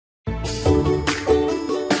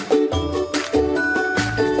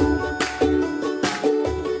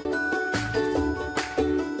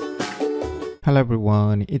Hello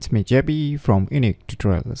everyone, it's me JB from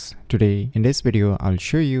UniqueTutorials. Today in this video I'll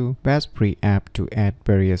show you best free app to add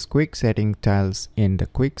various quick setting tiles in the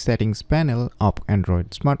quick settings panel of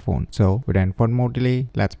Android smartphone. So without more delay,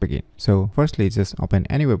 let's begin. So firstly, just open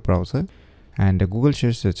any web browser and the Google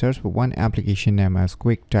search for one application named as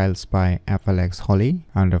Quick Tiles by FLX Holly.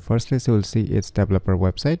 On the first list you will see its developer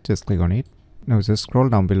website. Just click on it. Now just scroll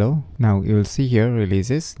down below. Now you will see here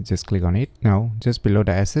releases. Just click on it. Now just below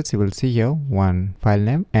the assets you will see here one file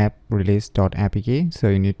name app release.apk. So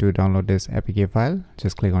you need to download this apk file.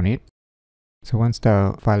 Just click on it. So once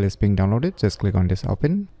the file is being downloaded, just click on this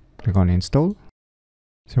open. Click on install.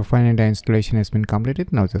 So finally the installation has been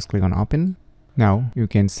completed. Now just click on open. Now you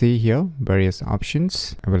can see here various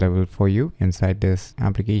options available for you inside this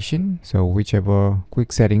application. So whichever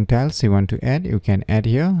quick setting tiles you want to add, you can add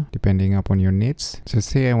here depending upon your needs. So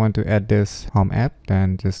say I want to add this home app,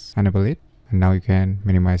 then just enable it, and now you can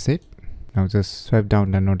minimize it. Now just swipe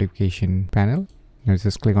down the notification panel. Now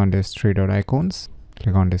just click on this three dot icons,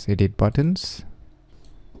 click on this edit buttons.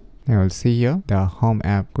 Now you'll see here the home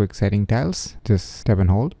app quick setting tiles. Just tap and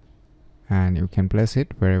hold and you can place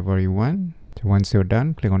it wherever you want. So once you're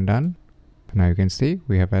done, click on done. Now you can see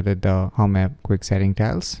we have added the home app quick setting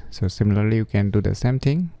tiles. So similarly you can do the same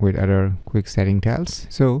thing with other quick setting tiles.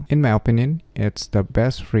 So in my opinion, it's the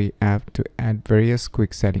best free app to add various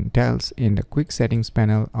quick setting tiles in the quick settings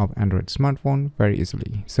panel of Android smartphone very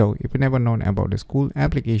easily. So if you never known about this cool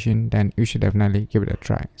application, then you should definitely give it a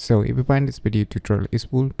try. So if you find this video tutorial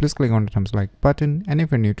useful, please click on the thumbs like button, and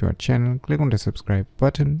if you're new to our channel, click on the subscribe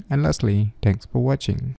button, and lastly, thanks for watching.